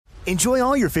Enjoy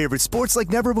all your favorite sports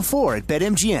like never before at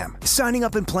BetMGM. Signing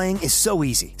up and playing is so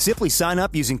easy. Simply sign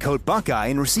up using code Buckeye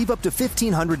and receive up to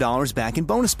 $1,500 back in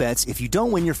bonus bets if you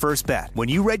don't win your first bet. When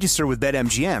you register with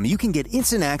BetMGM, you can get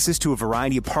instant access to a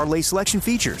variety of parlay selection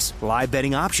features, live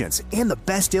betting options, and the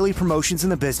best daily promotions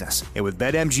in the business. And with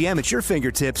BetMGM at your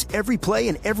fingertips, every play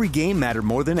and every game matter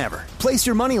more than ever. Place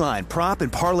your moneyline, prop,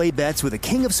 and parlay bets with the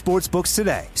king of sportsbooks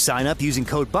today. Sign up using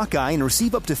code Buckeye and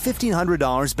receive up to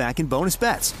 $1,500 back in bonus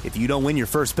bets if you don't win your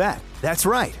first bet. That's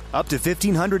right, up to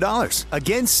 $1,500.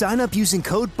 Again, sign up using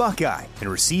code Buckeye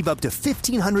and receive up to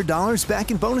 $1,500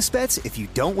 back in bonus bets if you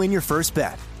don't win your first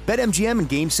bet. BetMGM and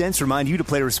GameSense remind you to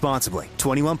play responsibly.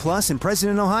 21 plus and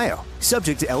present in Ohio.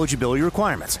 Subject to eligibility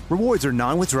requirements. Rewards are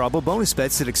non-withdrawable bonus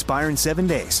bets that expire in 7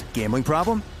 days. Gambling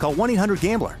problem? Call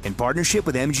 1-800-GAMBLER in partnership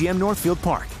with MGM Northfield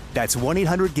Park. That's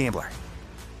 1-800-GAMBLER.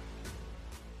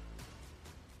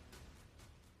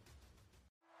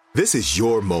 This is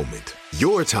your moment,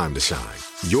 your time to shine,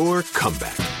 your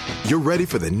comeback. You're ready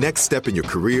for the next step in your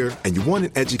career, and you want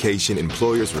an education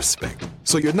employers respect.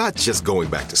 So you're not just going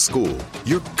back to school,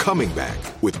 you're coming back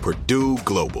with Purdue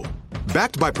Global.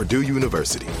 Backed by Purdue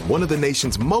University, one of the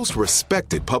nation's most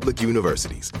respected public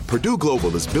universities, Purdue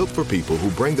Global is built for people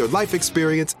who bring their life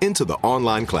experience into the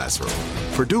online classroom.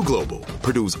 Purdue Global,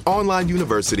 Purdue's online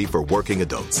university for working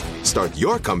adults. Start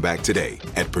your comeback today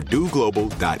at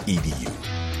purdueglobal.edu.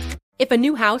 If a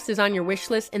new house is on your wish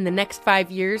list in the next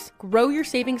 5 years, grow your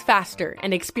savings faster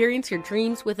and experience your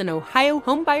dreams with an Ohio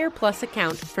Homebuyer Plus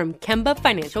account from Kemba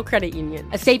Financial Credit Union.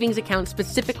 A savings account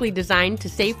specifically designed to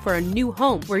save for a new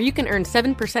home, where you can earn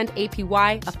 7%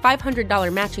 APY, a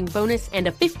 $500 matching bonus, and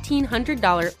a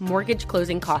 $1,500 mortgage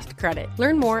closing cost credit.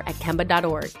 Learn more at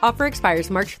Kemba.org. Offer expires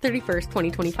March 31st,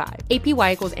 2025.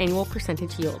 APY equals annual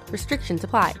percentage yield. Restrictions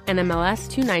apply. NMLS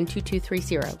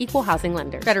 292230. Equal housing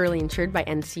lender. Federally insured by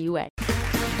NCUA.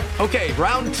 Okay,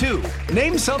 round two.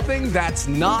 Name something that's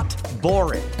not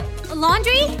boring. A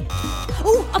laundry?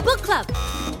 Ooh, a book club.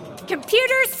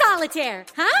 Computer solitaire,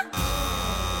 huh?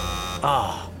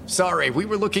 Ah, sorry, we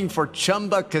were looking for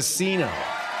Chumba Casino.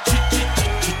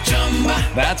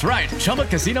 That's right,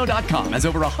 ChumbaCasino.com has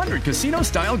over 100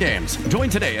 casino-style games.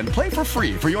 Join today and play for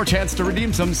free for your chance to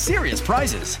redeem some serious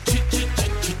prizes.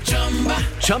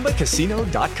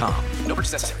 ChumbaCasino.com. No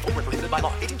purchase necessary. Void where prohibited by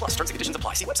law. 18 plus. Terms and conditions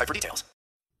apply. See website for details.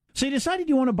 So you decided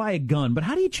you want to buy a gun, but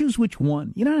how do you choose which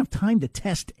one? You don't have time to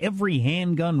test every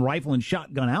handgun, rifle, and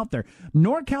shotgun out there.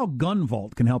 NorCal Gun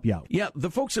Vault can help you out. Yeah, the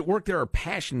folks that work there are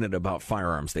passionate about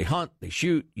firearms. They hunt, they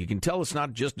shoot. You can tell it's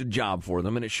not just a job for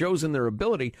them, and it shows in their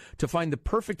ability to find the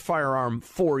perfect firearm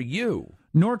for you.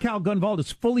 NorCal Gun Vault is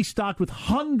fully stocked with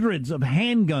hundreds of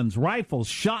handguns, rifles,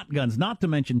 shotguns, not to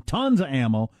mention tons of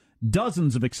ammo,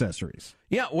 dozens of accessories.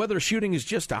 Yeah, whether shooting is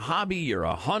just a hobby, you're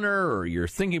a hunter, or you're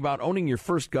thinking about owning your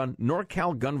first gun,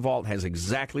 NorCal Gun Vault has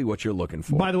exactly what you're looking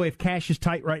for. By the way, if cash is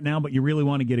tight right now, but you really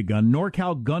want to get a gun,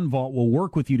 NorCal Gun Vault will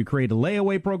work with you to create a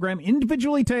layaway program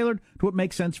individually tailored to what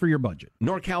makes sense for your budget.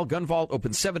 NorCal Gun Vault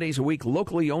opens 7 days a week,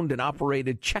 locally owned and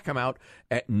operated. Check them out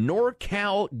at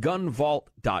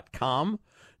NorCalGunVault.com.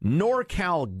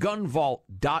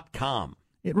 NorCalGunVault.com.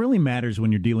 It really matters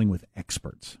when you're dealing with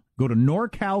experts. Go to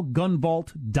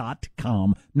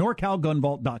NorCalGunVault.com,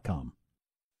 NorCalGunVault.com.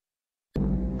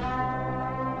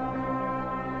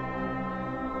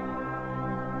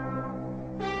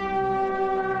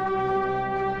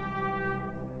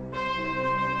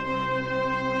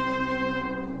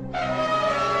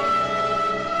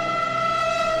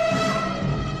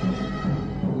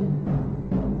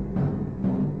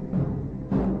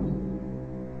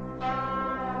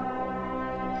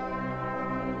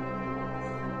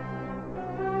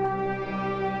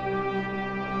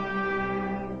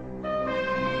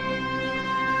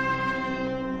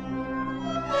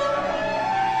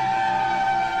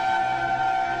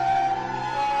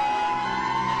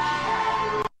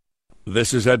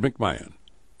 This is Ed McMahon.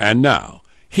 And now,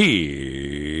 here's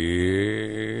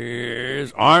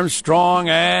Armstrong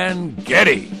and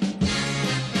Getty.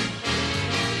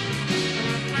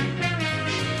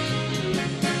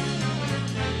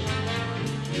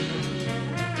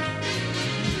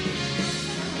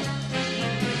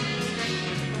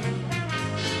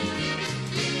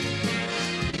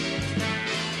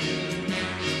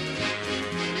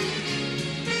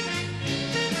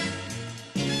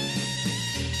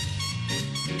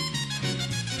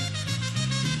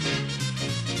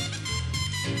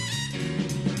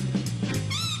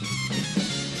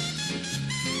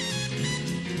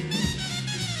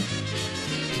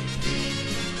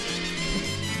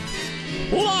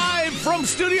 Live from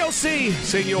Studio C,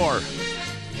 senor.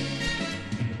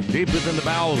 Deep within the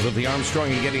bowels of the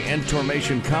Armstrong and Getty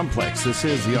Information Complex, this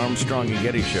is the Armstrong and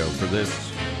Getty Show for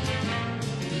this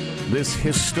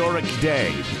historic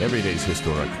day. Every day's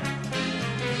historic.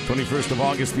 21st of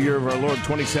August, the year of our Lord,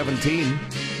 2017.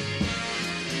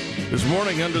 This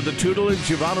morning, under the tutelage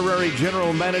of Honorary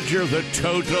General Manager, the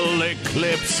total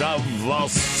eclipse of the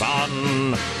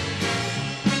sun.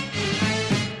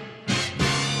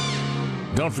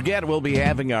 Don't forget, we'll be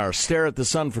having our Stare at the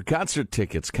Sun for Concert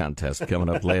Tickets contest coming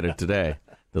up later today.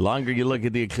 The longer you look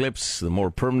at the eclipse, the more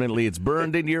permanently it's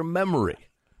burned into your memory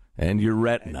and your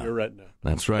retina.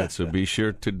 That's right, so be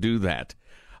sure to do that.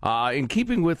 In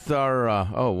keeping with our,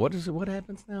 what is it? What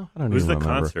happens now? I don't Who's even the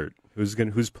remember. concert?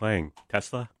 Who's playing?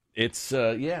 Tesla? It's,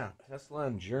 Tesla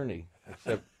and Journey,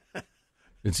 except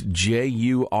it's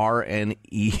Journey.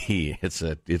 It's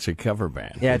a cover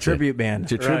band. Yeah, It's tribute band.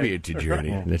 It's a tribute to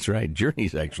Journey. That's right.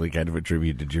 Journey's actually kind of a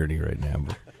tribute to Journey right now,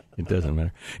 but it doesn't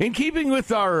matter. In keeping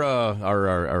with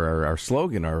our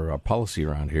slogan, our policy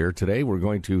around here, today we're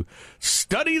going to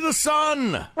study the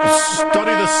sun.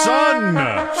 Study the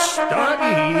sun.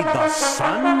 Study the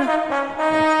sun.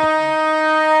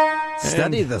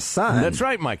 Study the sun. That's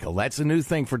right, Michael. That's a new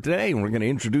thing for today, and we're going to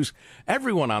introduce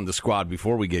everyone on the squad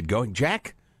before we get going.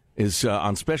 Jack is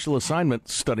on special assignment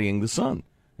studying the sun,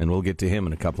 and we'll get to him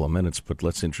in a couple of minutes, but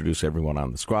let's introduce everyone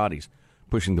on the squad. He's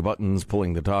pushing the buttons,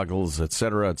 pulling the toggles,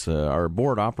 etc. It's our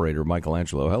board operator,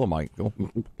 Michelangelo. Hello, Michael.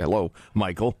 Hello,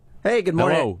 Michael. Hey, good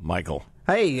morning. Hello, Michael.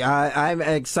 Hey, I'm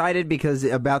excited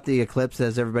about the eclipse,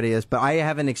 as everybody is, but I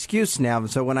have an excuse now.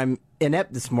 So when I'm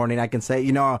inept this morning, I can say,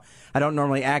 I don't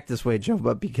normally act this way, Joe,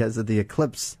 but because of the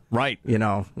eclipse, right?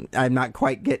 I'm not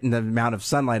quite getting the amount of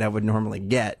sunlight I would normally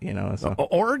get. So.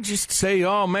 Or just say,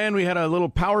 oh man, we had a little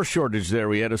power shortage there.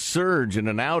 We had a surge and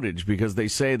an outage because they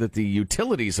say that the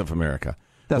utilities of America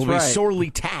will be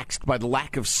sorely taxed by the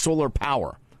lack of solar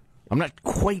power. I'm not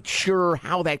quite sure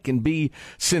how that can be,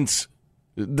 since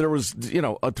there was,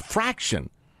 a fraction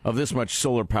of this much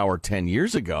solar power 10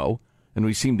 years ago, and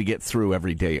we seem to get through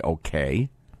every day okay.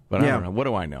 But I don't know. What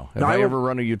do I know? Have I ever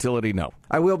run a utility? No.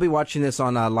 I will be watching this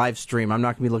on a live stream. I'm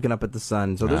not going to be looking up at the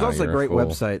sun. So there's also great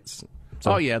websites.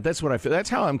 So. Oh, yeah, that's what I feel. That's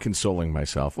how I'm consoling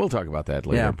myself. We'll talk about that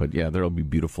later. Yeah. But, yeah, there will be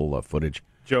beautiful footage.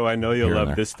 Joe, I know you'll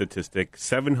love this statistic.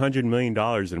 $700 million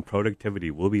in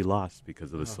productivity will be lost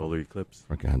because of the solar eclipse.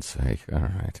 For God's sake. All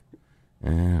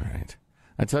right.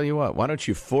 I tell you what, why don't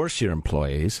you force your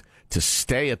employees to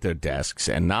stay at their desks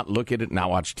and not look at it, not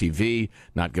watch TV,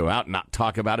 not go out, not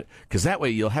talk about it, because that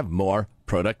way you'll have more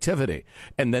productivity.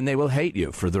 And then they will hate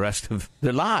you for the rest of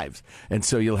their lives. And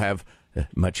so you'll have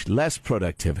much less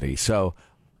productivity. So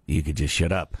you could just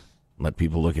shut up, let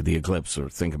people look at the eclipse or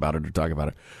think about it or talk about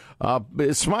it.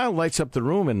 His smile lights up the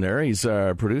room in there. He's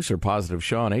our producer, Positive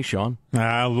Sean. Hey, Sean.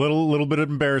 A little bit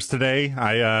embarrassed today.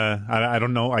 I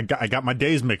don't know. I got my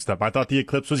days mixed up. I thought the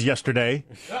eclipse was yesterday.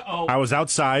 Uh-oh. I was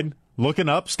outside looking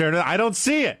up, staring at it. I don't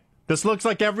see it. This looks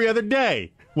like every other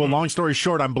day. Well, long story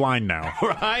short, I'm blind now.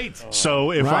 Right.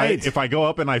 So if I go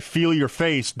up and I feel your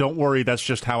face, don't worry. That's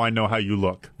just how I know how you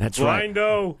look. That's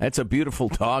Blindo. Right. That's a beautiful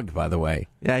dog, by the way.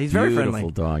 Yeah, he's very friendly.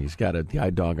 Beautiful dog. He's got a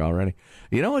guide dog already.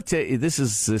 You know what? This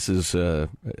is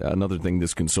another thing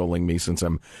that's consoling me, since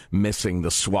I'm missing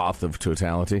the swath of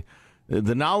totality.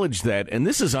 The knowledge that, and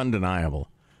this is undeniable,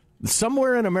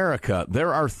 somewhere in America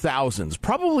there are thousands,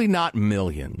 probably not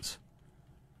millions,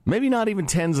 maybe not even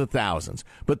tens of thousands,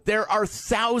 but there are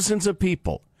thousands of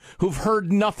people who've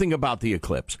heard nothing about the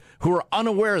eclipse, who are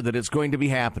unaware that it's going to be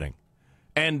happening.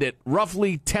 And at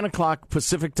roughly 10 o'clock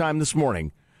Pacific time this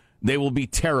morning, they will be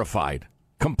terrified,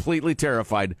 completely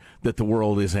terrified that the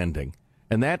world is ending.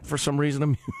 And that, for some reason,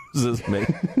 amuses me.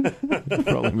 It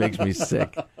probably makes me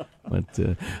sick. But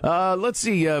let's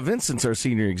see. Vincent's our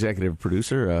senior executive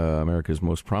producer, America's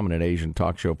most prominent Asian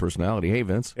talk show personality. Hey,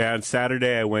 Vince. Yeah, on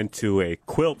Saturday I went to a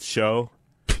quilt show.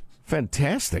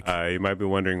 Fantastic. You might be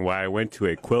wondering why I went to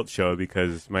a quilt show,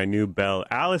 because my new belle,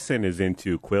 Allison, is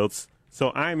into quilts.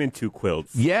 So I'm into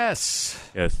quilts.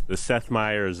 Yes. Yes, the Seth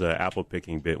Meyers apple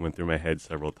picking bit went through my head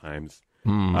several times.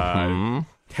 Mm-hmm.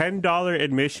 $10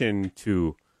 admission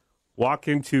to walk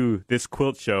into this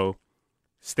quilt show,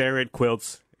 stare at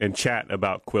quilts, and chat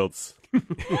about quilts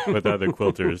with other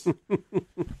quilters.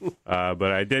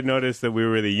 But I did notice that we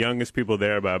were the youngest people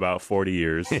there by about 40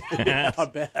 years.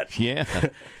 Not bad. Yeah.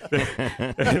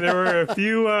 There were a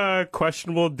few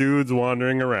questionable dudes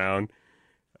wandering around.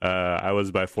 I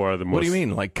was by far the most... What do you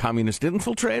mean, like communist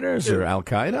infiltrators or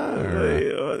Al-Qaeda?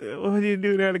 Or... What are you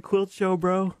doing at a quilt show,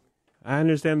 bro? I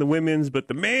understand the women's, but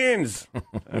the men's,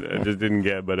 I just didn't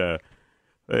get. But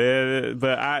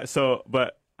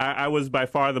I was by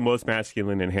far the most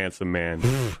masculine and handsome man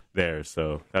there,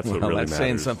 so that's what really that's matters.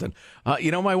 Saying something.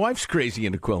 My wife's crazy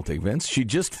into quilting, Vince. She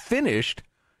just finished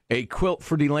a quilt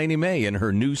for Delaney May in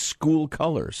her new school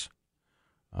colors.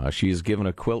 She has given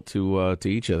a quilt to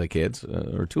each of the kids,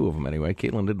 or two of them anyway.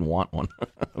 Caitlin didn't want one,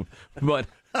 but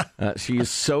she's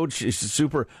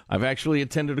super. I've actually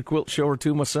attended a quilt show or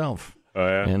two myself. Oh,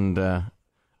 yeah? And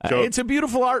it's a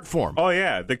beautiful art form. Oh,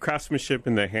 yeah, the craftsmanship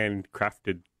and the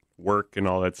handcrafted work and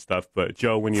all that stuff. But,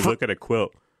 Joe, when you look at a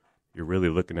quilt, you're really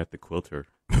looking at the quilter.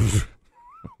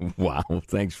 Wow,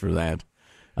 thanks for that.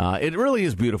 It really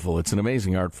is beautiful. It's an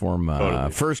amazing art form.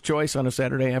 Totally. First choice on a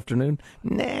Saturday afternoon?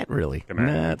 Not really.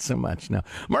 Not so much, no.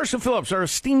 Marshall Phillips, our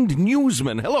esteemed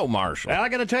newsman. Hello, Marshall. Well, I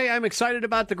got to tell you, I'm excited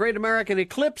about the Great American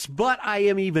Eclipse, but I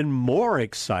am even more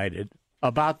excited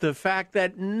about the fact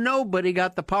that nobody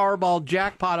got the Powerball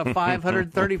jackpot of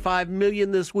 $535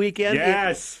 million this weekend.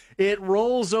 Yes. It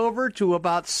rolls over to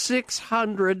about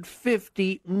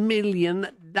 $650 million.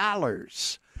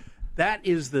 That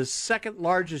is the second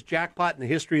largest jackpot in the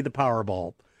history of the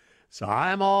Powerball. So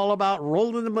I'm all about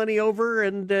rolling the money over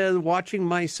and watching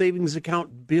my savings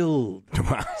account build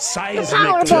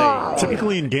seismically.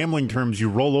 Typically in gambling terms, you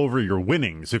roll over your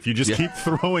winnings. If you just keep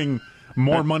throwing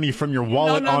more money from your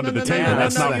wallet onto the table,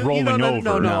 that's not rolling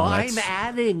over. No, I'm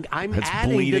adding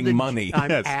bleeding to the money.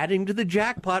 I'm adding to the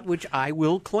jackpot, which I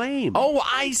will claim. Oh,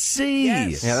 I see.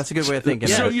 Yes. Yeah, that's a good way of thinking.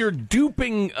 So you're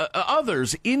duping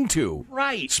others into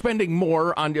spending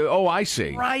more on. Oh, I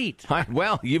see. Right.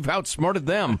 Well, you've outsmarted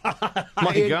them.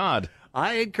 My God.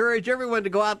 I encourage everyone to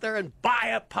go out there and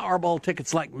buy up Powerball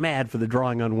tickets like mad for the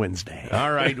drawing on Wednesday.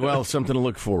 All right, well, something to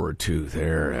look forward to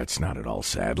there. That's not at all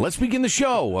sad. Let's begin the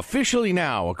show officially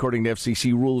now, according to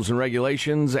FCC rules and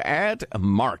regulations, at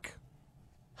Mark.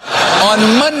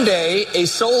 On Monday, a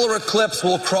solar eclipse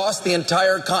will cross the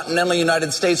entire continental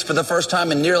United States for the first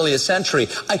time in nearly a century.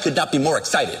 I could not be more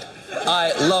excited.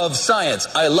 I love science,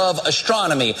 I love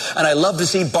astronomy, and I love to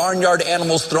see barnyard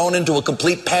animals thrown into a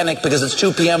complete panic because it's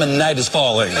 2 p.m. and night is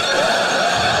falling.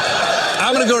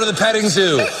 I'm going to go to the petting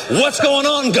zoo. What's going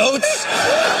on, goats?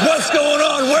 What's going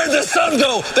on? Where'd the sun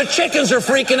go? The chickens are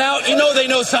freaking out. You know they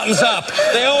know something's up.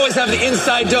 They always have the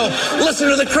inside dope. Listen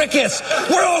to the crickets.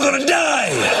 We're all going to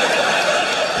die.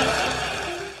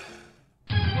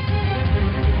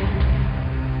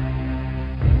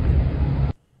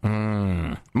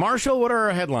 Marshall, what are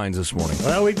our headlines this morning?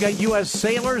 Well, we've got U.S.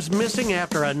 sailors missing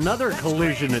after another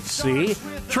collision at sea,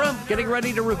 Trump getting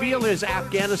ready to reveal his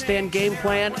Afghanistan game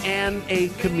plan, and a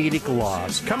comedic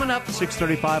loss. Coming up,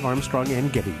 6:35, Armstrong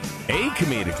and Getty. A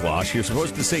comedic loss? You're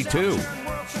supposed to say two.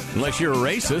 Unless you're a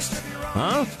racist.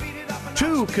 Huh?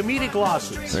 2 comedic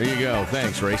losses. There you go.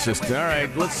 Thanks, racist. All right,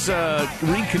 let's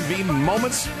reconvene in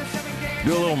moments.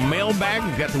 Do a little mailbag.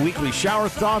 We've got the weekly shower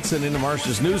thoughts, and into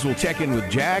Marshall's news, we'll check in with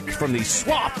Jack from the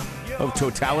swath of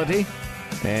totality,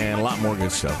 and a lot more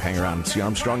good stuff. Hang around. It's the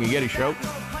Armstrong and Getty Show.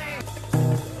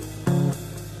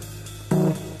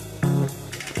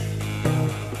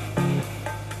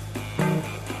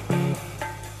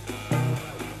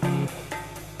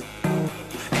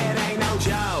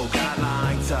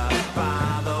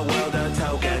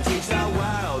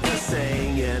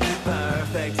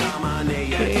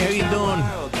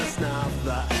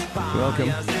 Welcome.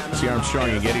 It's the Armstrong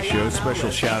and Getty Show. Special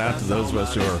shout out to those of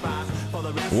us who are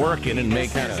working and may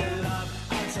kind of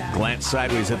glance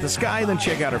sideways at the sky, then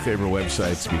check out our favorite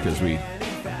websites because we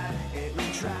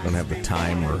don't have the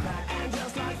time or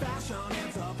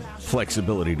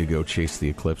flexibility to go chase the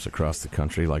eclipse across the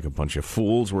country like a bunch of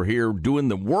fools. We're here doing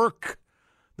the work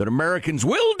that Americans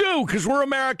will do because we're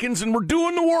Americans and we're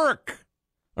doing the work.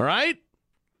 All right?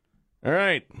 All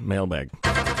right. Mailbag.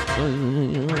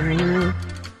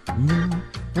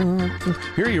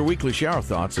 Here are your weekly shower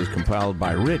thoughts as compiled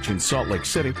by Rich in Salt Lake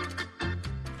City.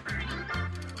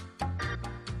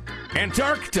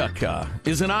 Antarctica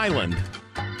is an island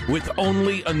with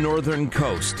only a northern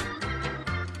coast.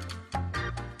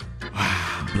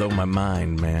 Wow, blow my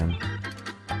mind, man.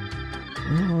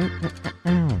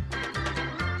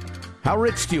 How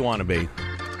rich do you want to be?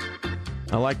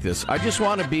 I like this. I just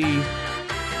want to be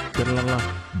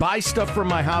buy stuff for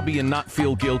my hobby and not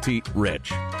feel guilty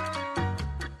rich.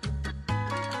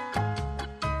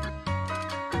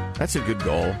 That's a good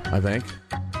goal, I think.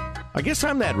 I guess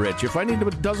I'm that rich. If I need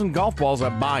a dozen golf balls, I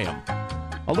buy them.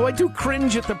 Although I do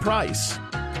cringe at the price.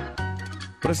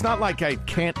 But it's not like I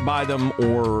can't buy them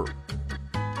or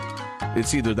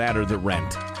it's either that or the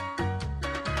rent,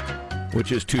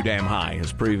 which is too damn high,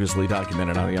 as previously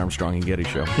documented on the Armstrong and Getty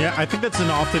Show. Yeah, I think that's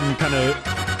an often kind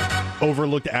of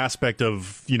overlooked aspect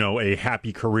of, a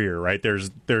happy career, right? There's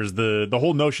the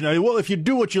whole notion of, well, if you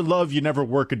do what you love, you never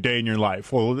work a day in your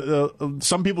life. Well,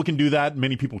 some people can do that,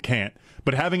 many people can't.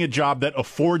 But having a job that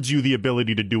affords you the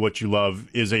ability to do what you love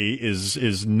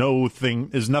is nothing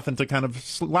to kind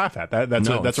of laugh at.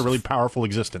 That's a really powerful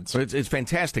existence. It's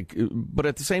fantastic, but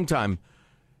at the same time,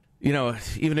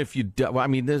 even if you,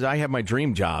 I have my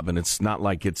dream job, and it's not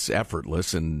like it's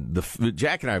effortless. And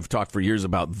Jack and I have talked for years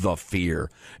about the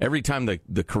fear. Every time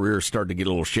the career started to get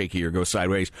a little shaky or go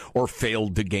sideways or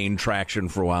failed to gain traction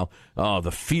for a while,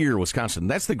 the fear was constant.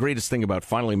 That's the greatest thing about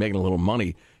finally making a little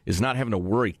money, is not having to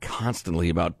worry constantly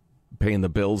about paying the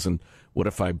bills and what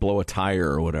if I blow a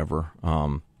tire or whatever.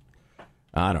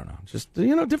 I don't know. Just,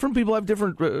 different people have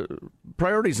different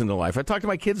priorities in their life. I talk to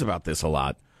my kids about this a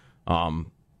lot.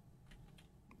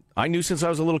 I knew since I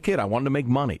was a little kid I wanted to make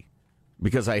money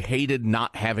because I hated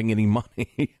not having any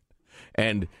money.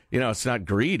 And, it's not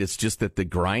greed. It's just that that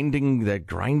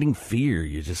grinding fear,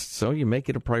 you make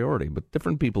it a priority. But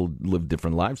different people live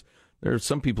different lives. There are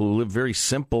some people who live very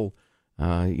simple,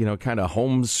 kind of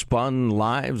homespun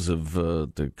lives of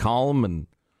the calm and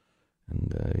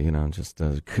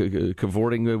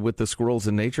cavorting with the squirrels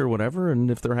in nature or whatever. And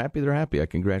if they're happy, they're happy. I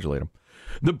congratulate them.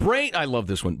 The brain, I love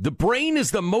this one. The brain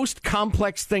is the most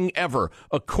complex thing ever,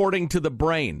 according to the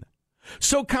brain.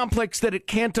 So complex that it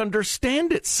can't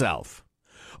understand itself.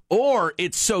 Or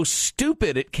it's so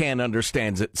stupid it can't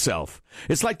understand itself.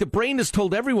 It's like the brain has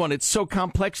told everyone it's so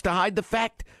complex to hide the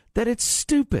fact that it's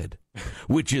stupid,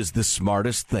 which is the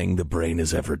smartest thing the brain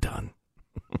has ever done.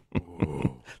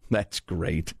 That's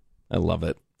great. I love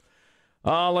it.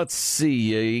 Let's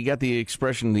see. You got the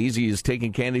expression, easy as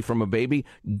taking candy from a baby.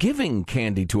 Giving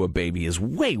candy to a baby is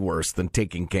way worse than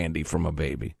taking candy from a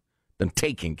baby. Than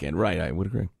taking candy. Right, I would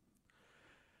agree.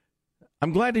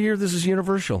 I'm glad to hear this is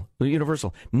universal.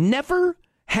 Never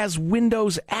has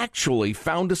Windows actually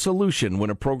found a solution when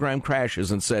a program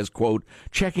crashes and says, quote,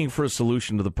 checking for a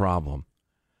solution to the problem.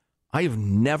 I have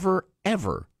never,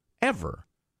 ever, ever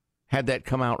had that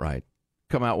come out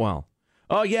well.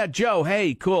 Oh, yeah, Joe,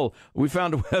 hey, cool. We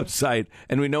found a website,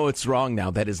 and we know it's wrong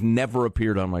now. That has never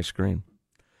appeared on my screen.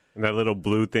 And that little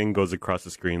blue thing goes across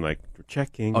the screen like,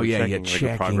 checking. Oh, yeah, checking,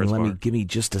 checking. Give me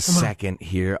just a second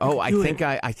here. Oh, I think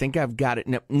I've got it.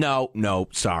 No,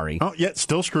 sorry. Oh, yeah,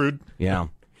 still screwed.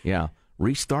 Yeah.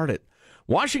 Restart it.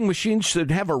 Washing machines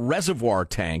should have a reservoir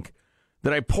tank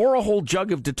that I pour a whole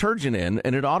jug of detergent in,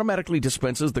 and it automatically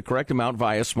dispenses the correct amount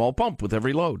via a small pump with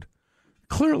every load.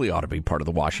 Clearly ought to be part of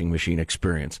the washing machine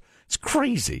experience. It's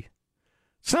crazy.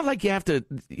 It's not like you have to,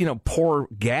 pour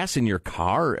gas in your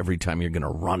car every time you're going to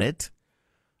run it.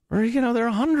 Or, there are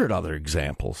 100 other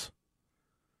examples.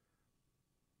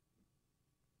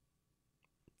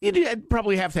 You'd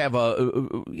probably have to have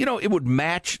it would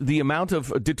match the amount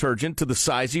of detergent to the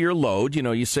size of your load.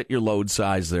 You set your load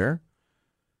size there.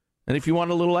 And if you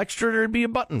want a little extra, there'd be a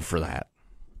button for that.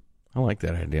 I like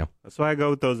that idea. That's why I go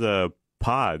with those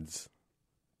pods.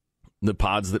 The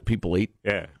pods that people eat?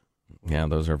 Yeah. Yeah,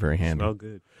 those are very handy. Smell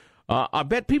good. I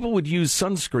bet people would use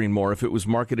sunscreen more if it was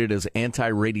marketed as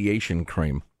anti-radiation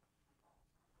cream.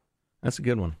 That's a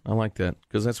good one. I like that,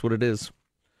 because that's what it is.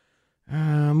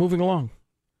 Moving along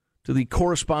to the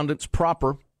correspondence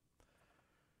proper.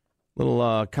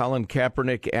 Little Colin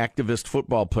Kaepernick activist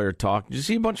football player talk. Did you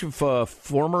see a bunch of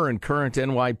former and current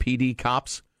NYPD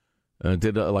cops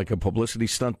did like a publicity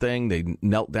stunt thing? They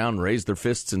knelt down and raised their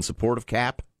fists in support of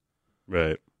Cap.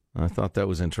 Right. I thought that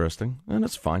was interesting, and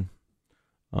it's fine.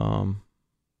 I'm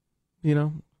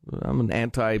an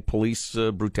anti-police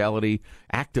brutality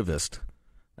activist.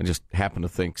 I just happen to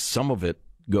think some of it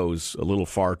goes a little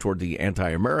far toward the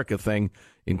anti-America thing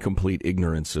in complete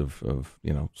ignorance of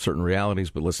certain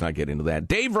realities, but let's not get into that.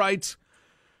 Dave writes,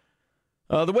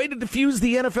 the way to diffuse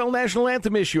the NFL national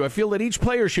anthem issue, I feel that each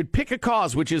player should pick a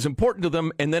cause which is important to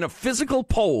them and then a physical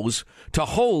pose to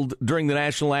hold during the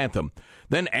national anthem.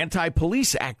 Then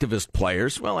anti-police activist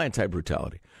players,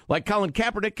 anti-brutality, like Colin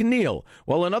Kaepernick can kneel,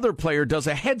 while another player does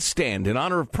a headstand in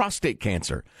honor of prostate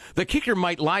cancer. The kicker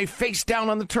might lie face down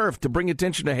on the turf to bring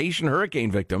attention to Haitian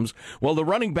hurricane victims, while the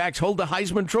running backs hold the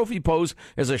Heisman Trophy pose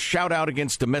as a shout-out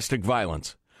against domestic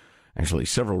violence. Actually,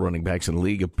 several running backs in the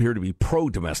league appear to be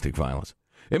pro-domestic violence.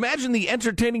 Imagine the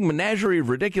entertaining menagerie of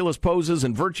ridiculous poses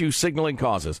and virtue-signaling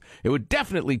causes. It would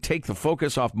definitely take the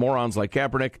focus off morons like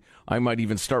Kaepernick. I might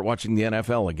even start watching the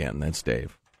NFL again. That's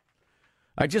Dave.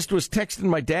 I just was texting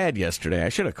my dad yesterday. I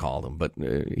should have called him, but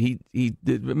he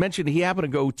mentioned he happened to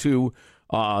go to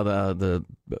the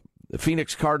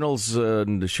Phoenix Cardinals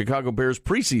and the Chicago Bears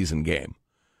preseason game.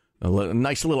 A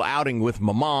nice little outing with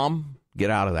my mom. Get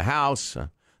out of the house.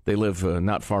 They live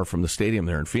not far from the stadium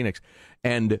there in Phoenix.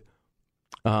 And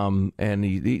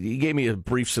he gave me a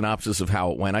brief synopsis of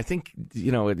how it went. I think,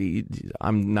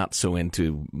 I'm not so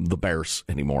into the Bears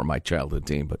anymore, my childhood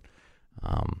team,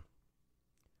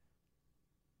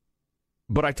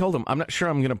 but I told him, I'm not sure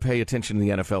I'm going to pay attention to the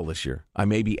NFL this year. I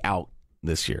may be out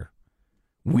this year.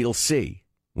 We'll see.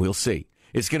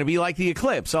 It's going to be like the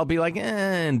Eclipse. I'll be like,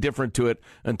 indifferent to it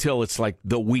until it's like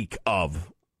the week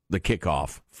of the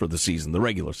kickoff for the season, the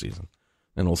regular season.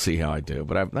 And we'll see how I do.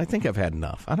 But I think I've had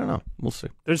enough. I don't know. We'll see.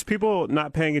 There's people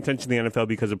not paying attention to the NFL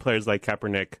because of players like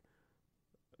Kaepernick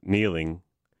kneeling.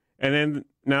 And then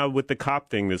now with the cop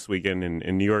thing this weekend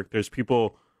in New York, there's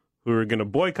people who are going to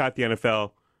boycott the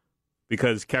NFL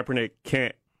because Kaepernick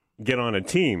can't get on a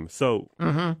team. So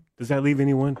does that leave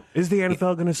anyone? Is the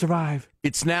NFL going to survive?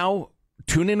 It's now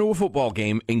tune into a football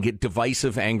game and get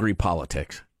divisive, angry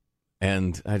politics.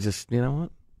 And I just, you know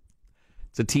what?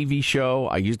 It's a TV show.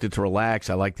 I used it to relax.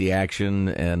 I like the action.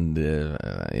 And,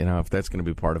 if that's going to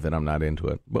be part of it, I'm not into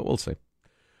it. But we'll see.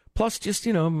 Plus, just,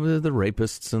 the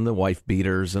rapists and the wife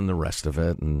beaters and the rest of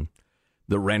it. And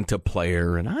the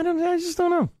rent-a-player. And I just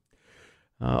don't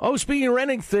know. Speaking of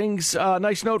renting things,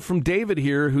 nice note from David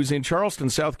here, who's in Charleston,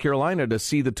 South Carolina, to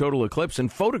see the total eclipse and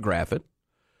photograph it.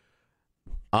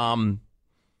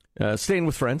 Staying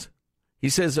with friends. He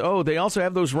says, they also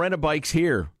have those rent-a-bikes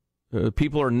here.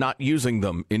 People are not using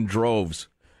them in droves.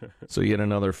 So yet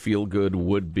another feel-good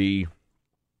would-be.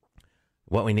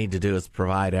 What we need to do is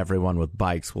provide everyone with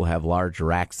bikes. We'll have large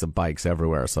racks of bikes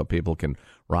everywhere so people can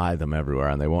ride them everywhere,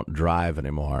 and they won't drive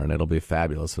anymore, and it'll be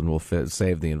fabulous, and we'll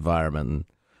save the environment, and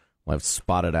we'll have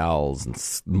spotted owls and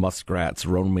muskrats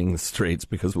roaming the streets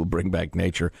because we'll bring back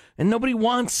nature, and nobody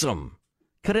wants them.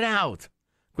 Cut it out.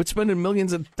 Quit spending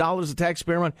millions of dollars of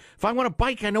taxpayer money. If I want a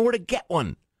bike, I know where to get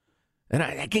one. And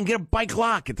I can get a bike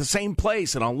lock at the same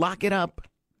place, and I'll lock it up.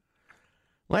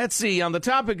 Let's see. On the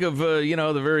topic of,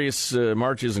 the various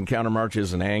marches and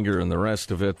countermarches and anger and the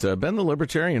rest of it, Ben the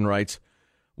Libertarian writes,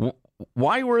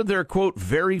 why were there, quote,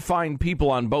 very fine people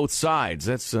on both sides?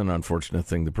 That's an unfortunate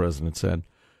thing the president said.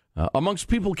 Amongst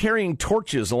people carrying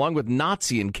torches along with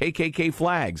Nazi and KKK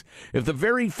flags. If the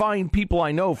very fine people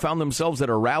I know found themselves at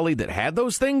a rally that had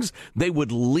those things, they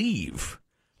would leave.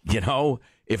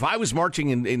 If I was marching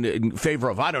in favor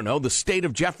of, I don't know, the state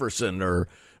of Jefferson or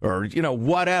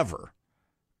whatever,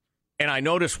 and I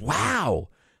noticed, wow,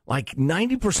 like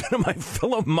 90% of my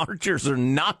fellow marchers are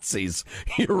Nazis.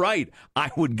 You're right.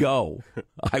 I would go.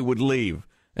 I would leave.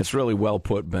 That's really well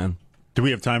put, Ben. Do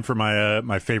we have time for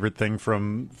my favorite thing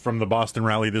from the Boston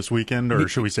rally this weekend, or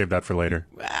should we save that for later?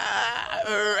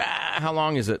 How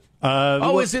long is it?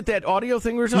 Is it that audio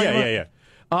thing we were talking about?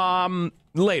 Yeah.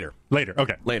 Later.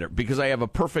 Okay. Later, because I have a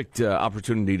perfect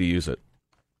opportunity to use it.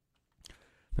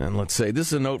 And let's say, this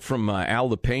is a note from Al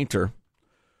the Painter,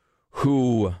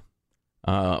 who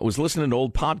was listening to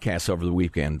old podcasts over the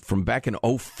weekend from back in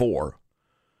 2004.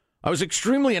 I was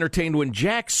extremely entertained when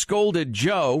Jack scolded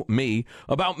Joe, me,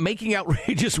 about making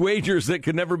outrageous wagers that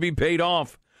could never be paid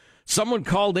off. Someone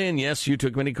called in, yes, you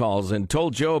took many calls, and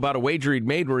told Joe about a wager he'd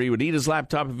made where he would eat his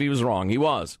laptop if he was wrong. He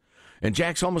was. And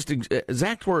Jack's almost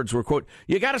exact words were, quote,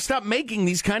 you got to stop making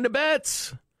these kind of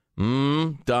bets.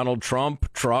 Donald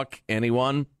Trump, truck,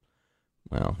 anyone?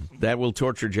 Well, that will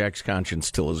torture Jack's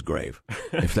conscience till his grave,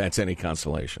 if that's any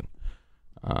consolation.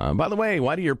 By the way,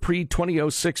 why do your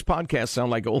pre-2006 podcasts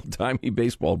sound like old-timey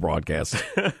baseball broadcasts?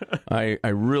 I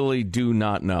really do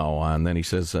not know. And then he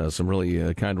says some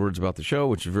really kind words about the show,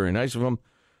 which is very nice of him.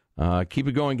 Keep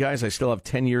it going, guys. I still have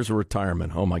 10 years of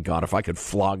retirement. Oh, my God. If I could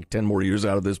flog 10 more years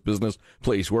out of this business,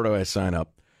 please, where do I sign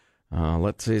up?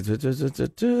 Let's see.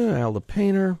 Al the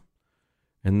Painter.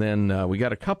 And then we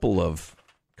got a couple of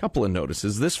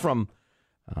notices. This from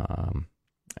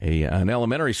an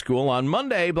elementary school. On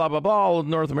Monday, blah, blah, blah, all of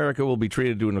North America will be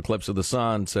treated to an eclipse of the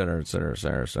sun, et cetera, et cetera, et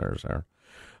cetera, et cetera, et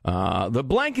cetera. The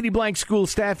blankety-blank school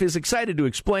staff is excited to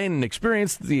explain and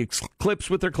experience the eclipse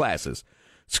with their classes.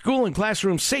 School and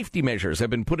classroom safety measures have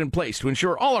been put in place to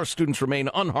ensure all our students remain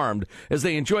unharmed as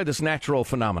they enjoy this natural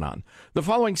phenomenon. The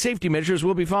following safety measures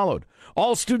will be followed.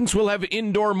 All students will have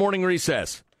indoor morning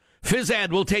recess. Phys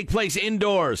ed will take place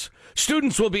indoors.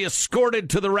 Students will be escorted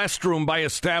to the restroom by a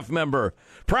staff member.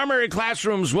 Primary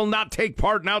classrooms will not take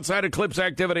part in outside eclipse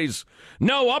activities.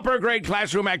 No upper grade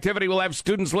classroom activity will have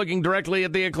students looking directly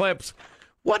at the eclipse.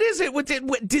 What is it?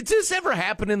 Did this ever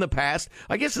happen in the past?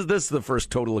 I guess this is the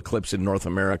first total eclipse in North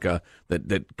America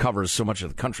that covers so much of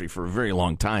the country for a very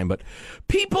long time. But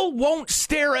people won't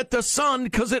stare at the sun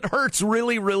because it hurts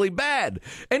really, really bad.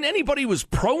 And anybody who was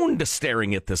prone to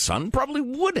staring at the sun probably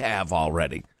would have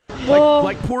already.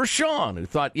 Like poor Sean, who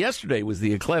thought yesterday was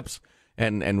the eclipse.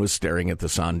 and was staring at the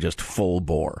sun just full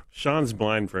bore. Sean's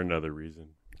blind for another reason.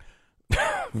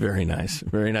 Very nice.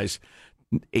 Very nice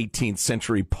 18th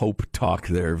century Pope talk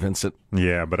there, Vincent.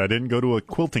 Yeah, but I didn't go to a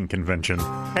quilting convention.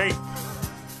 Hey.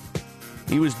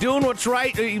 He was doing what's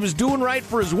right. He was doing right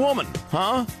for his woman,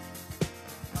 huh?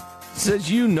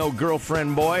 Says you no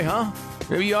girlfriend boy, huh?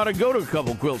 Maybe you ought to go to a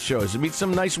couple quilt shows and meet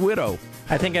some nice widow.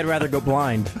 I think I'd rather go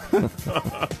blind.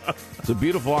 It's a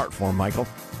beautiful art form, Michael.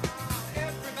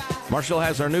 Marshall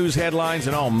has our news headlines,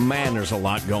 and oh man, there's a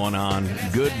lot going on.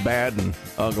 Good, bad, and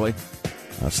ugly.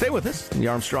 Stay with us in the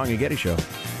Armstrong and Getty Show.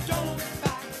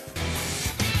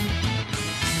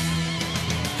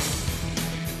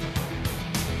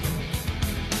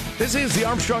 This is the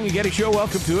Armstrong and Getty Show.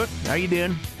 Welcome to it. How you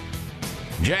doing?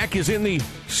 Jack is in the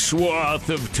swath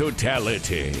of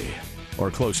totality,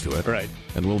 or close to it. Right.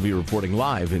 And we'll be reporting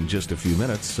live in just a few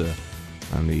minutes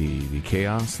on the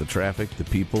chaos, the traffic, the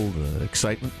people, the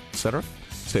excitement, etc.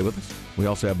 Stay with us. We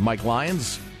also have Mike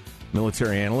Lyons,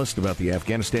 military analyst, about the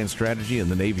Afghanistan strategy and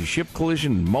the Navy ship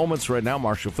collision. Moments right now.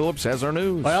 Marshall Phillips has our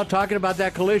news. Well, talking about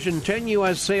that collision, 10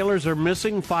 U.S. sailors are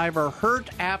missing. 5 are hurt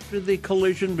after the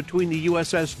collision between the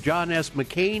USS John S.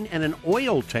 McCain and an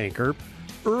oil tanker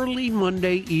early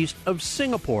Monday east of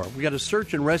Singapore. We got a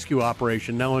search and rescue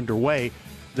operation now underway.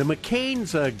 The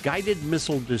McCain's a guided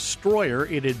missile destroyer.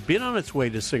 It had been on its way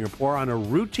to Singapore on a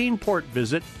routine port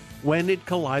visit when it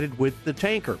collided with the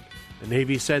tanker. The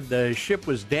Navy said the ship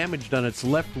was damaged on its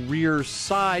left rear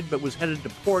side but was headed to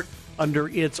port under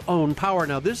its own power.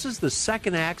 Now, this is the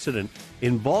second accident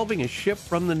involving a ship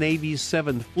from the Navy's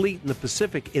 7th Fleet in the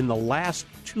Pacific in the last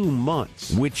 2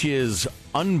 months. Which is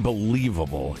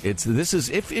unbelievable. This is,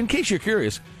 if in case you're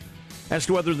curious as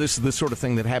to whether this is the sort of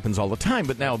thing that happens all the time,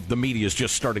 but now the media is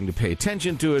just starting to pay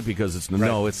attention to it because it's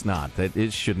no, it's not. That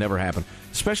it should never happen.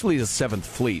 Especially the 7th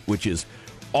Fleet, which is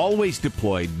always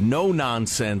deployed, no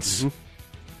nonsense,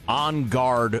 on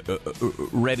guard,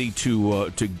 ready to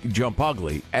jump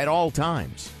ugly at all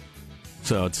times.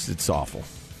 So it's awful.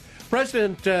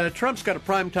 President Trump's got a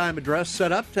primetime address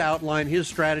set up to outline his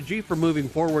strategy for moving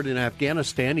forward in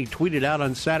Afghanistan. He tweeted out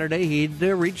on Saturday he'd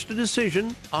reached a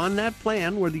decision on that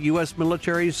plan where the U.S.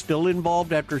 military is still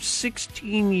involved after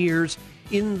 16 years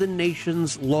in the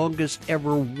nation's longest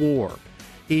ever war.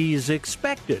 He's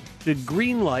expected to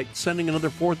greenlight sending another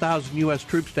 4,000 U.S.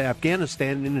 troops to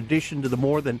Afghanistan in addition to the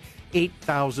more than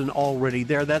 8,000 already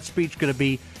there. That speech going to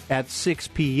be at 6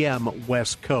 p.m.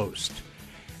 West Coast.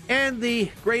 And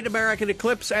the Great American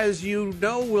Eclipse, as you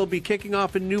know, will be kicking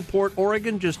off in Newport,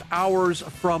 Oregon, just hours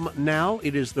from now.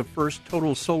 It is the first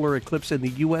total solar eclipse in the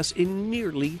U.S. in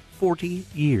nearly 40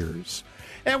 years.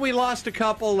 And we lost a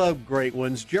couple of great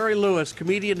ones. Jerry Lewis,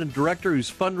 comedian and director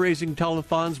whose fundraising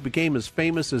telethons became as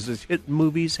famous as his hit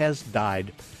movies, has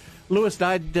died. Lewis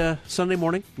died Sunday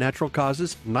morning, natural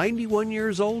causes, 91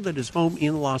 years old at his home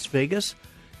in Las Vegas.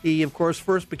 He, of course,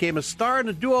 first became a star in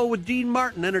a duo with Dean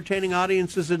Martin, entertaining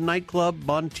audiences in nightclub,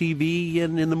 on TV,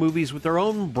 and in the movies with their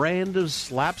own brand of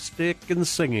slapstick and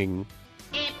singing.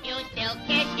 If you still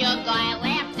kiss your girl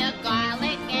after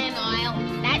garlic and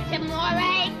oil, that's amore.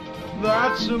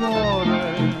 That's amore.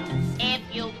 If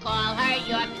you call her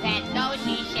your pet, though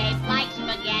she's shaped like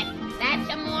spaghetti,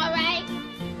 that's amore.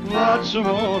 That's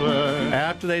amore.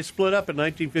 After they split up in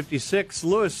 1956,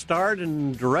 Lewis starred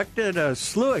and directed a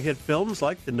slew of hit films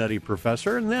like The Nutty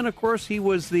Professor, and then, of course, he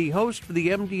was the host for the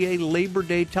MDA Labor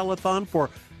Day Telethon for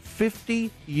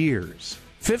 50 years.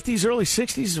 50s, early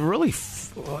 60s, really,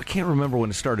 I can't remember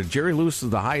when it started. Jerry Lewis was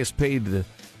the highest paid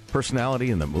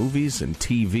personality in the movies and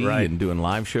TV and doing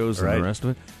live shows and the rest of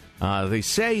it. They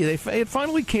say it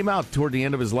finally came out toward the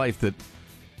end of his life that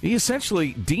he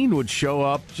essentially, Dean would show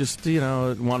up, just,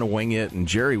 want to wing it, and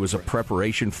Jerry was a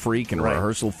preparation freak and a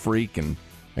rehearsal freak and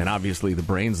obviously the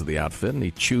brains of the outfit, and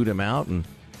he chewed him out, and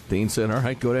Dean said, all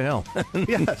right, go to hell.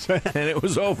 Yes. And it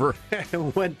was over.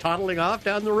 Went toddling off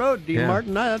down the road. Dean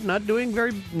Martin not doing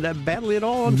very badly at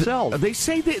all himself. They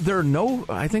say that there are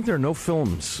no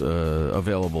films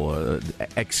available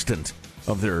extant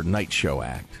of their night show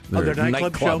act. Their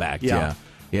nightclub show? Act, yeah.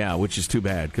 Yeah, which is too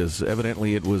bad because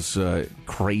evidently it was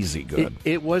crazy good.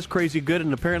 It was crazy good,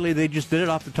 and apparently they just did it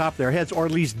off the top of their heads, or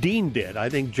at least Dean did. I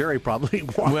think Jerry probably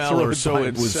walked through or so by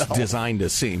it was himself. designed to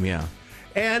seem, yeah.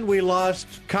 And we lost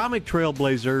comic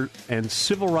trailblazer and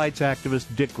civil rights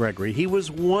activist Dick Gregory. He was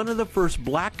one of the first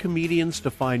black comedians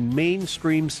to find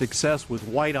mainstream success with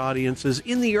white audiences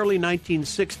in the early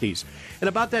 1960s. And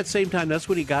about that same time, that's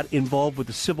when he got involved with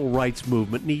the civil rights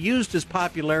movement, and he used his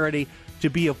popularity to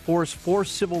be a force for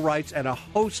civil rights and a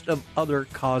host of other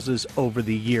causes over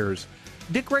the years.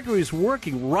 Dick Gregory was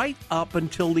working right up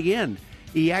until the end.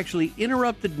 He actually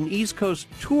interrupted an East Coast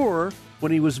tour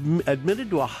when he was admitted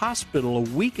to a hospital a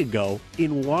week ago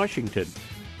in Washington.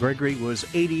 Gregory was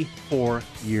 84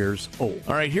 years old.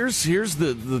 All right, here's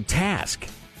the task.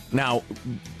 Now,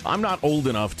 I'm not old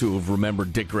enough to have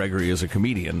remembered Dick Gregory as a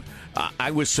comedian.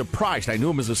 I was surprised. I knew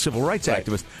him as a civil rights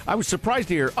activist. I was surprised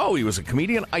to hear, he was a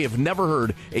comedian. I have never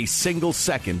heard a single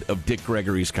second of Dick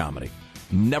Gregory's comedy.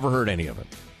 Never heard any of it.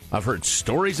 I've heard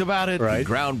stories about it,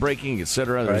 groundbreaking,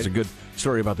 etc. There's a good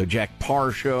story about the Jack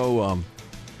Parr show,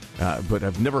 but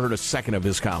I've never heard a second of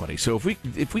his comedy. So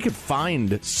if we could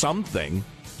find something,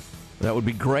 that would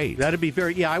be great. That'd be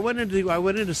very. Yeah, I went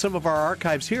into some of our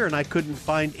archives here, and I couldn't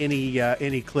find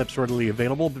any clips readily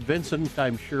available. But Vincent,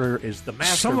 I'm sure, is the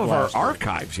master. Some of our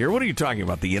archives here. What are you talking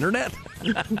about? The internet?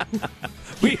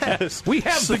 we have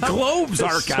the Globe's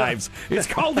archives. It's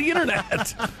called the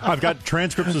internet. I've got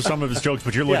transcripts of some of his jokes,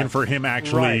 but you're looking for him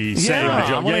actually saying the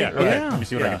joke. Okay. Let me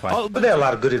see what I can find. But there are a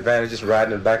lot of good advantages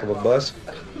riding in the back of a bus.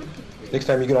 Next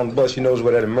time you get on the bus, you knows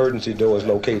where that emergency door is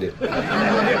located.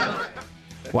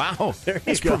 Wow,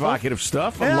 that's provocative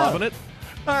stuff. I'm loving it.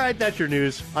 All right, that's your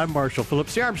news. I'm Marshall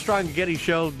Phillips, the Armstrong and Getty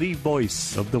Show, the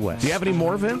voice of the West. Do you have any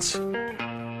more, Vince?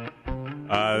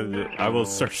 I will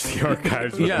search the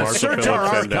archives with Marshall search Phillips our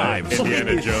archives. and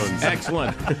Indiana Jones.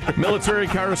 Excellent. Military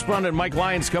correspondent Mike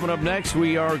Lyons coming up next.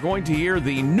 We are going to hear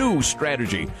the new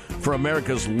strategy for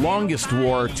America's longest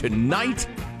war tonight.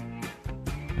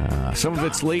 Some of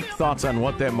it's leaked, thoughts on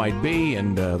what that might be,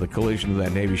 and the collision of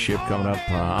that Navy ship coming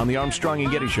up on the Armstrong and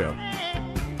Getty Show.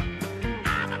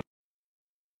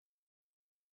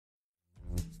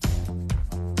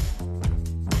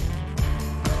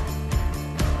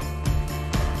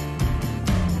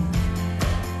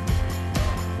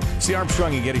 It's the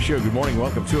Armstrong and Getty Show. Good morning.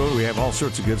 Welcome to it. We have all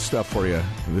sorts of good stuff for you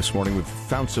this morning. We've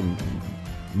found some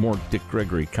more Dick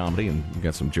Gregory comedy, and we've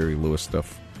got some Jerry Lewis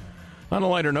stuff. On a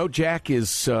lighter note, Jack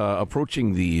is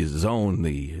approaching the zone,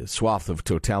 the swath of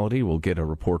totality. We'll get a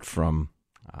report from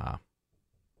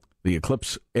the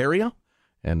eclipse area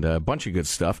and a bunch of good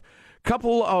stuff.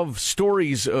 Couple of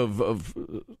stories of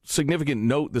significant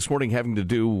note this morning having to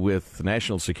do with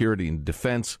national security and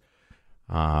defense.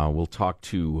 We'll talk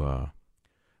to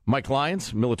Mike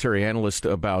Lyons, military analyst,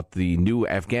 about the new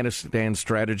Afghanistan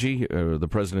strategy the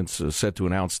president's set to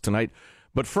announce tonight.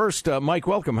 But first, Mike,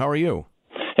 welcome. How are you?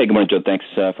 Hey, good morning, Joe. Thanks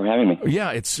for having me.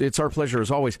 Yeah, it's our pleasure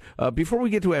as always. Before we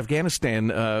get to Afghanistan,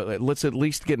 let's at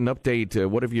least get an update.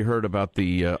 What have you heard about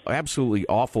the absolutely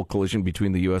awful collision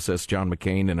between the USS John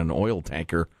McCain and an oil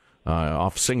tanker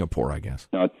off Singapore, I guess?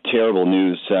 Terrible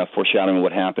news, foreshadowing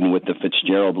what happened with the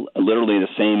Fitzgerald. Literally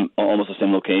almost the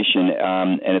same location,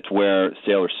 and it's where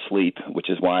sailors sleep, which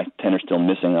is why 10 are still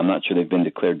missing. I'm not sure they've been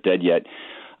declared dead yet.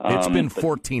 It's been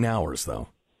 14 hours, though.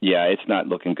 Yeah, it's not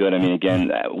looking good. I mean, again,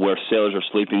 where sailors are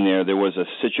sleeping there was a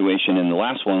situation in the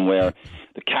last one where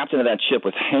the captain of that ship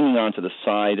was hanging on to the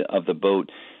side of the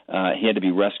boat. He had to be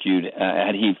rescued.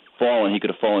 Had he fallen, he could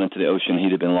have fallen into the ocean.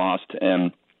 He'd have been lost.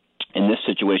 And in this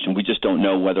situation, we just don't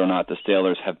know whether or not the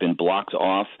sailors have been blocked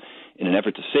off in an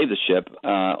effort to save the ship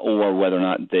or whether or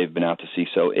not they've been out to sea.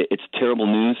 So it's terrible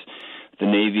news. The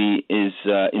Navy is,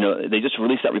 they just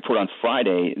released that report on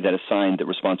Friday that assigned the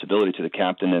responsibility to the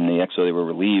captain and the XO. They were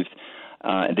relieved.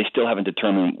 And they still haven't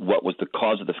determined what was the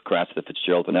cause of the crash of the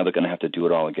Fitzgerald, but now they're going to have to do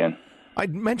it all again. I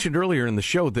mentioned earlier in the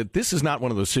show that this is not one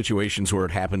of those situations where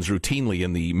it happens routinely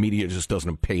and the media just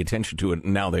doesn't pay attention to it,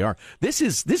 and now they are. This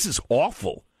is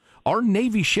awful. Our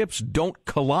Navy ships don't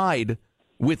collide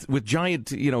with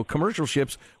giant, commercial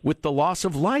ships with the loss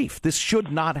of life. This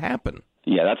should not happen.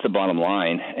 Yeah, that's the bottom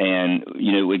line. And,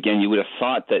 again, you would have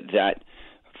thought that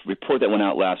report that went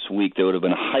out last week, there would have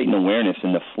been a heightened awareness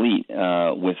in the fleet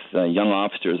with young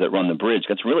officers that run the bridge.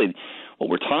 That's really what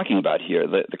we're talking about here.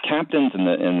 The captains and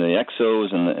the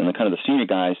XOs and the kind of the senior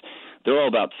guys, they're all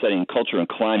about setting culture and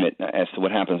climate as to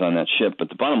what happens on that ship. But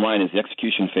the bottom line is the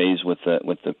execution phase with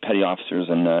the petty officers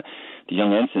and the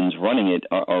young ensigns running it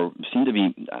seem to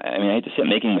be, I hate to say it,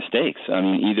 making mistakes.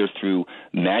 Either through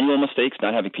manual mistakes,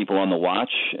 not having people on the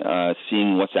watch,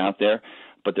 seeing what's out there.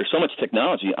 But there's so much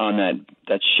technology on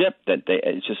that ship that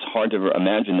it's just hard to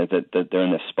imagine that they're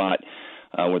in this spot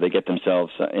where they get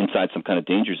themselves inside some kind of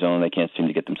danger zone and they can't seem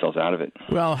to get themselves out of it.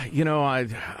 Well,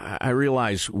 I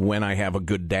realize when I have a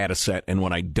good data set and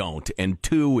when I don't, and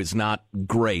 2 is not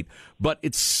great, but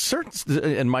it's certain,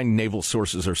 and my naval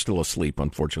sources are still asleep,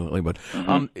 unfortunately, but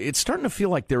it's starting to feel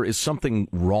like there is something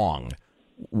wrong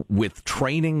with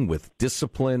training, with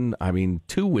discipline.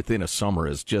 2 within a summer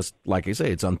is just, like I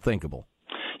say, it's unthinkable.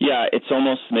 Yeah, it's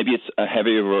almost, maybe it's a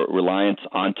heavier reliance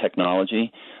on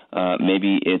technology.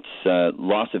 Maybe it's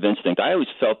loss of instinct. I always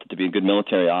felt that to be a good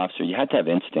military officer, you had to have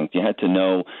instinct. You had to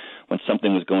know when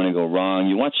something was going to go wrong.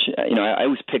 You watch, I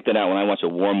always pick that out when I watch a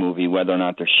war movie, whether or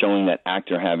not they're showing that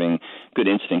actor having good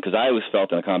instinct. Because I always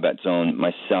felt in a combat zone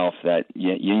myself that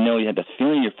you had the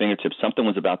feeling in your fingertips something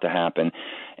was about to happen.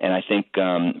 And I think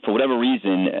for whatever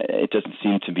reason, it doesn't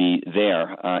seem to be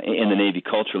there in the Navy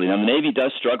culturally. Now, the Navy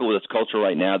does struggle with its culture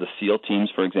right now. The SEAL teams,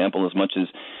 for example, as much as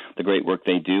the great work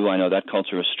they do, I know that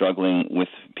culture is struggling with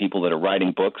people that are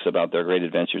writing books about their great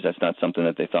adventures. That's not something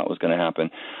that they thought was going to happen.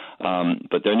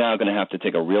 But they're now going to have to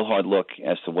take a real hard look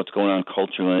as to what's going on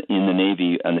culturally in the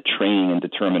Navy and the training and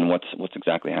determine what's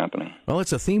exactly happening. Well,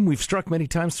 it's a theme we've struck many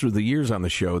times through the years on the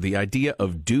show. The idea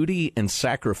of duty and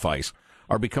sacrifice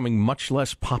are becoming much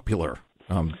less popular,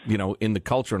 in the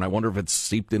culture, and I wonder if it's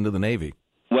seeped into the Navy.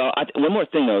 Well, one more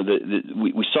thing, though.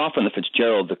 We saw from the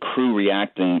Fitzgerald, the crew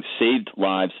reacting, saved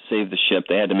lives, saved the ship.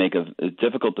 They had to make a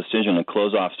difficult decision to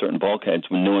close off certain bulkheads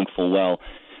when knowing full well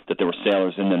that there were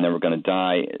sailors in them that were going to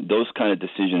die. Those kind of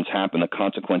decisions happen. The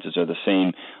consequences are the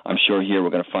same. I'm sure here we're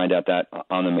going to find out that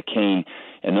on the McCain.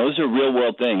 And those are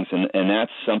real-world things, and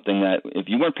that's something that if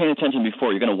you weren't paying attention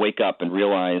before, you're going to wake up and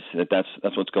realize that that's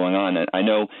what's going on. And I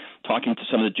know, talking to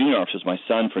some of the junior officers, my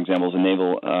son, for example, is a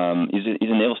naval he's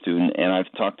a naval student, and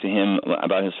I've talked to him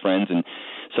about his friends and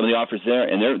some of the officers there,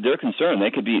 and they're concerned.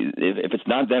 They could be, if it's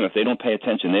not them, if they don't pay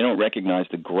attention, they don't recognize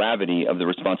the gravity of the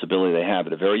responsibility they have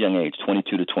at a very young age,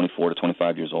 22 to 24 to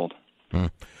 25 years old.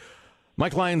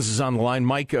 Mike Lyons is on the line.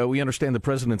 Mike, we understand the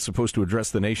president's supposed to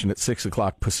address the nation at 6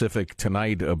 o'clock Pacific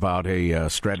tonight about a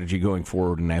strategy going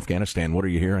forward in Afghanistan. What are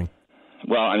you hearing?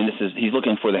 Well, I mean, he's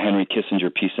looking for the Henry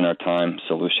Kissinger peace in our time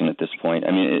solution at this point.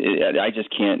 I mean, I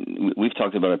just can't. We've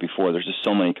talked about it before. There's just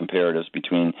so many comparatives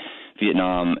between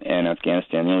Vietnam and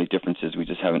Afghanistan. The only difference is we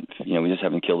just haven't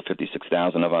killed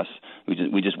 56,000 of us.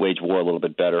 We just wage war a little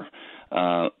bit better.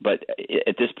 But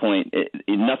at this point,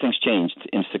 nothing's changed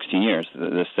in 16 years.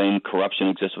 The same corruption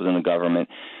exists within the government.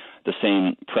 The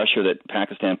same pressure that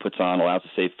Pakistan puts on allows a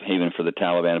safe haven for the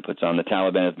Taliban puts on. The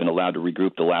Taliban have been allowed to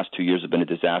regroup. The last 2 years have been a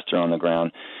disaster on the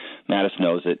ground. Mattis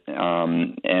knows it.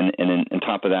 And then on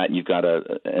top of that, you've got an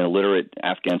illiterate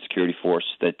Afghan security force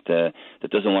that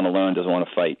doesn't want to learn, doesn't want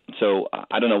to fight. So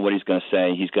I don't know what he's going to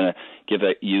say. He's going to give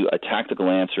you a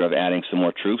tactical answer of adding some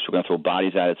more troops. We're going to throw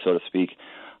bodies at it, so to speak.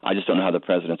 I just don't know how the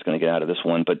president's going to get out of this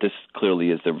one, but this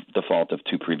clearly is the fault of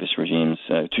two previous regimes,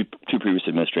 two previous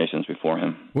administrations before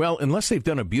him. Well, unless they've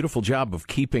done a beautiful job of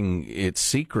keeping it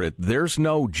secret, there's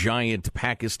no giant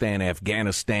Pakistan,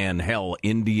 Afghanistan, hell,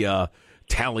 India,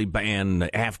 Taliban,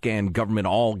 Afghan government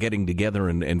all getting together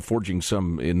and forging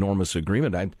some enormous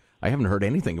agreement. I haven't heard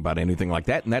anything about anything like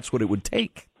that, and that's what it would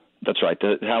take. That's right.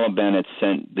 The Taliban had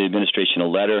sent the administration a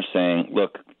letter saying,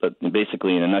 look,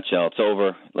 basically in a nutshell, it's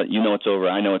over. You know it's over.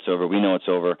 I know it's over. We know it's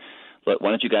over. Why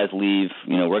don't you guys leave?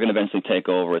 We're going to eventually take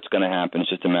over. It's going to happen.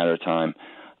 It's just a matter of time.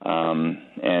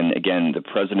 And again, the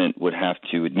president would have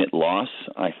to admit loss,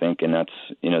 I think, and that's,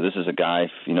 this is a guy,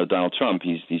 Donald Trump,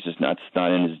 he's just not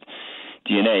in his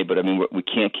DNA, but I mean, we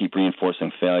can't keep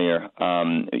reinforcing failure.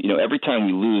 Every time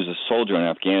we lose a soldier in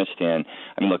Afghanistan,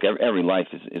 I mean, look, every life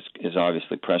is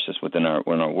obviously precious within our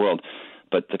world,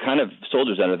 but the kind of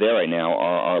soldiers that are there right now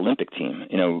are our Olympic team,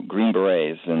 Green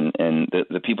Berets and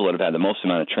the people that have had the most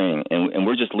amount of training, and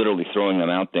we're just literally throwing them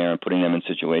out there and putting them in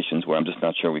situations where I'm just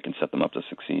not sure we can set them up to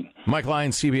succeed. Mike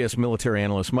Lyons, CBS military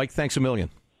analyst. Mike, thanks a million.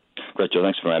 Great, Joe.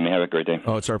 Thanks for having me. Have a great day.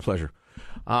 Oh, it's our pleasure.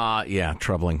 Yeah,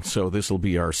 troubling. So this will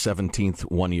be our 17th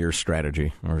one-year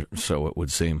strategy, or so it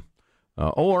would seem.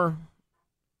 Or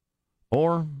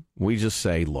we just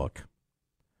say, look,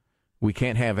 we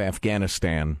can't have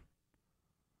Afghanistan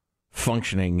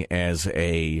functioning as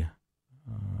a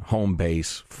home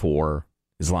base for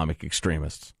Islamic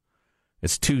extremists.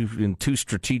 It's in too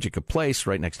strategic a place,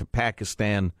 right next to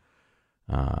Pakistan.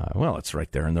 It's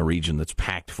right there in the region that's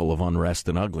packed full of unrest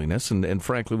and ugliness, and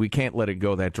frankly, we can't let it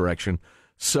go that direction.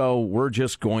 So we're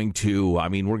just going to, we're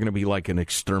going to be like an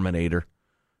exterminator.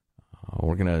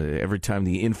 Every time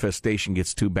the infestation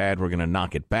gets too bad, we're going to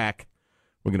knock it back.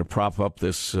 We're going to prop up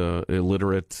this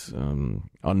illiterate,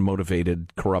 unmotivated,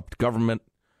 corrupt government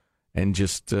and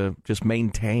just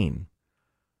maintain.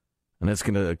 And that's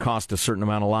going to cost a certain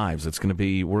amount of lives. We're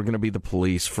going to be the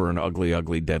police for an ugly,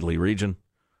 ugly, deadly region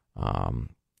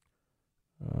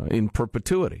in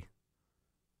perpetuity.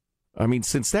 I mean,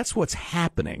 since that's what's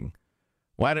happening,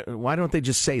 why don't they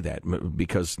just say that?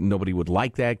 Because nobody would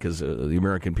like that? Because the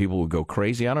American people would go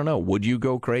crazy? I don't know. Would you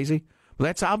go crazy? Well,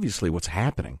 that's obviously what's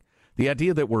happening. The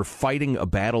idea that we're fighting a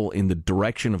battle in the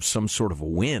direction of some sort of a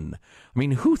win. I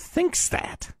mean, who thinks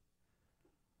that?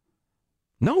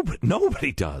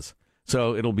 Nobody does.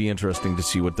 So it'll be interesting to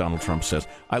see what Donald Trump says.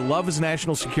 I love his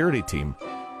national security team.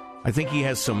 I think he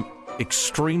has some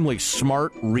extremely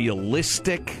smart,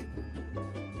 realistic,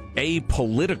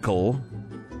 apolitical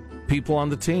people on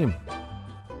the team.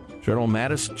 General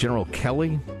Mattis, General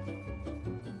Kelly,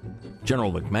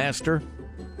 General McMaster.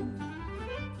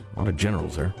 A lot of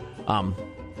generals there.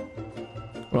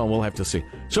 Well, we'll have to see.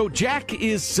 So Jack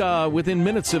is within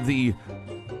minutes of the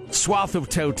swath of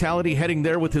totality, heading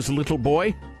there with his little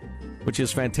boy, which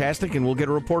is fantastic, and we'll get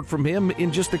a report from him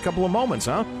in just a couple of moments,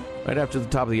 huh? Right after the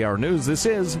top of the hour news. This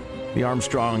is the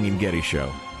Armstrong and Getty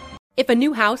Show. If a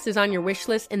new house is on your wish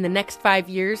list in the next 5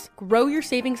 years, grow your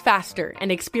savings faster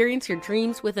and experience your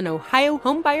dreams with an Ohio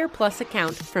Homebuyer Plus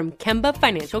account from Kemba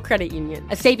Financial Credit Union.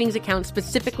 A savings account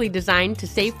specifically designed to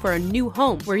save for a new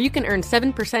home, where you can earn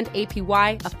 7%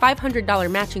 APY, a $500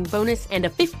 matching bonus, and a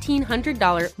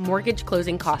 $1,500 mortgage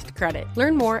closing cost credit.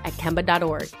 Learn more at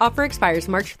Kemba.org. Offer expires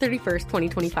March 31st,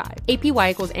 2025. APY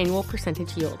equals annual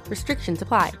percentage yield. Restrictions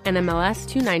apply. NMLS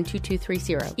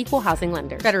 292230. Equal housing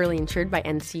lender. Federally insured by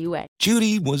NCUA.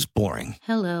 Judy was boring.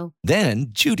 Hello. Then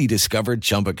Judy discovered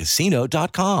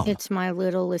ChumbaCasino.com. It's my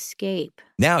little escape.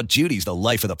 Now Judy's the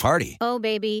life of the party. Oh,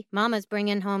 baby, mama's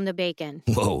bringing home the bacon.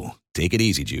 Whoa, take it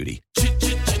easy, Judy.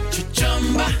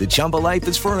 The Chumba life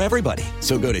is for everybody.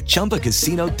 So go to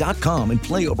ChumbaCasino.com and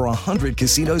play over 100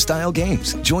 casino-style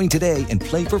games. Join today and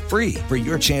play for free for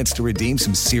your chance to redeem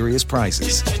some serious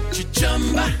prizes.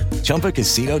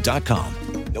 ChumbaCasino.com.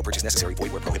 No purchase necessary.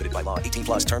 Void where prohibited by law. 18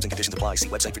 plus terms and conditions apply. See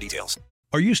website for details.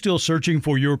 Are you still searching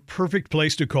for your perfect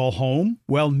place to call home?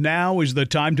 Well, now is the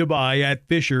time to buy at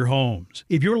Fisher Homes.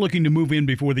 If you're looking to move in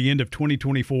before the end of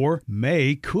 2024,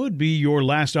 May could be your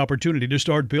last opportunity to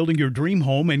start building your dream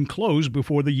home and close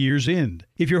before the year's end.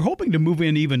 If you're hoping to move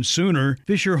in even sooner,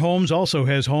 Fisher Homes also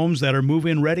has homes that are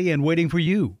move-in ready and waiting for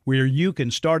you, where you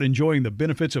can start enjoying the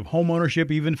benefits of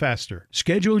homeownership even faster.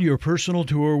 Schedule your personal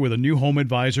tour with a new home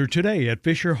advisor today at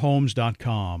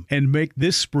FisherHomes.com and make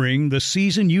this spring the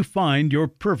season you find your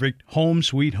perfect home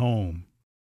sweet home.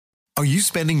 Are you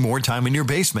spending more time in your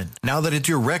basement now that it's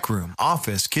your rec room,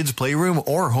 office, kids' playroom,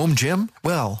 or home gym?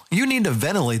 Well, you need to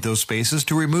ventilate those spaces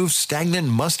to remove stagnant,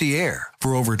 musty air.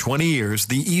 For over 20 years,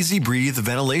 the Easy Breathe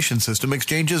ventilation system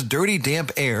exchanges dirty,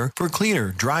 damp air for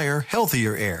cleaner, drier,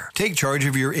 healthier air. Take charge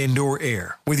of your indoor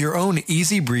air with your own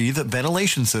Easy Breathe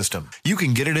ventilation system. You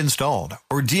can get it installed,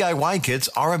 or DIY kits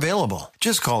are available.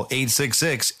 Just call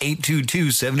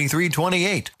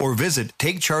 866-822-7328 or visit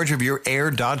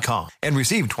TakeChargeOfYourAir.com and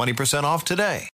receive 20% off today.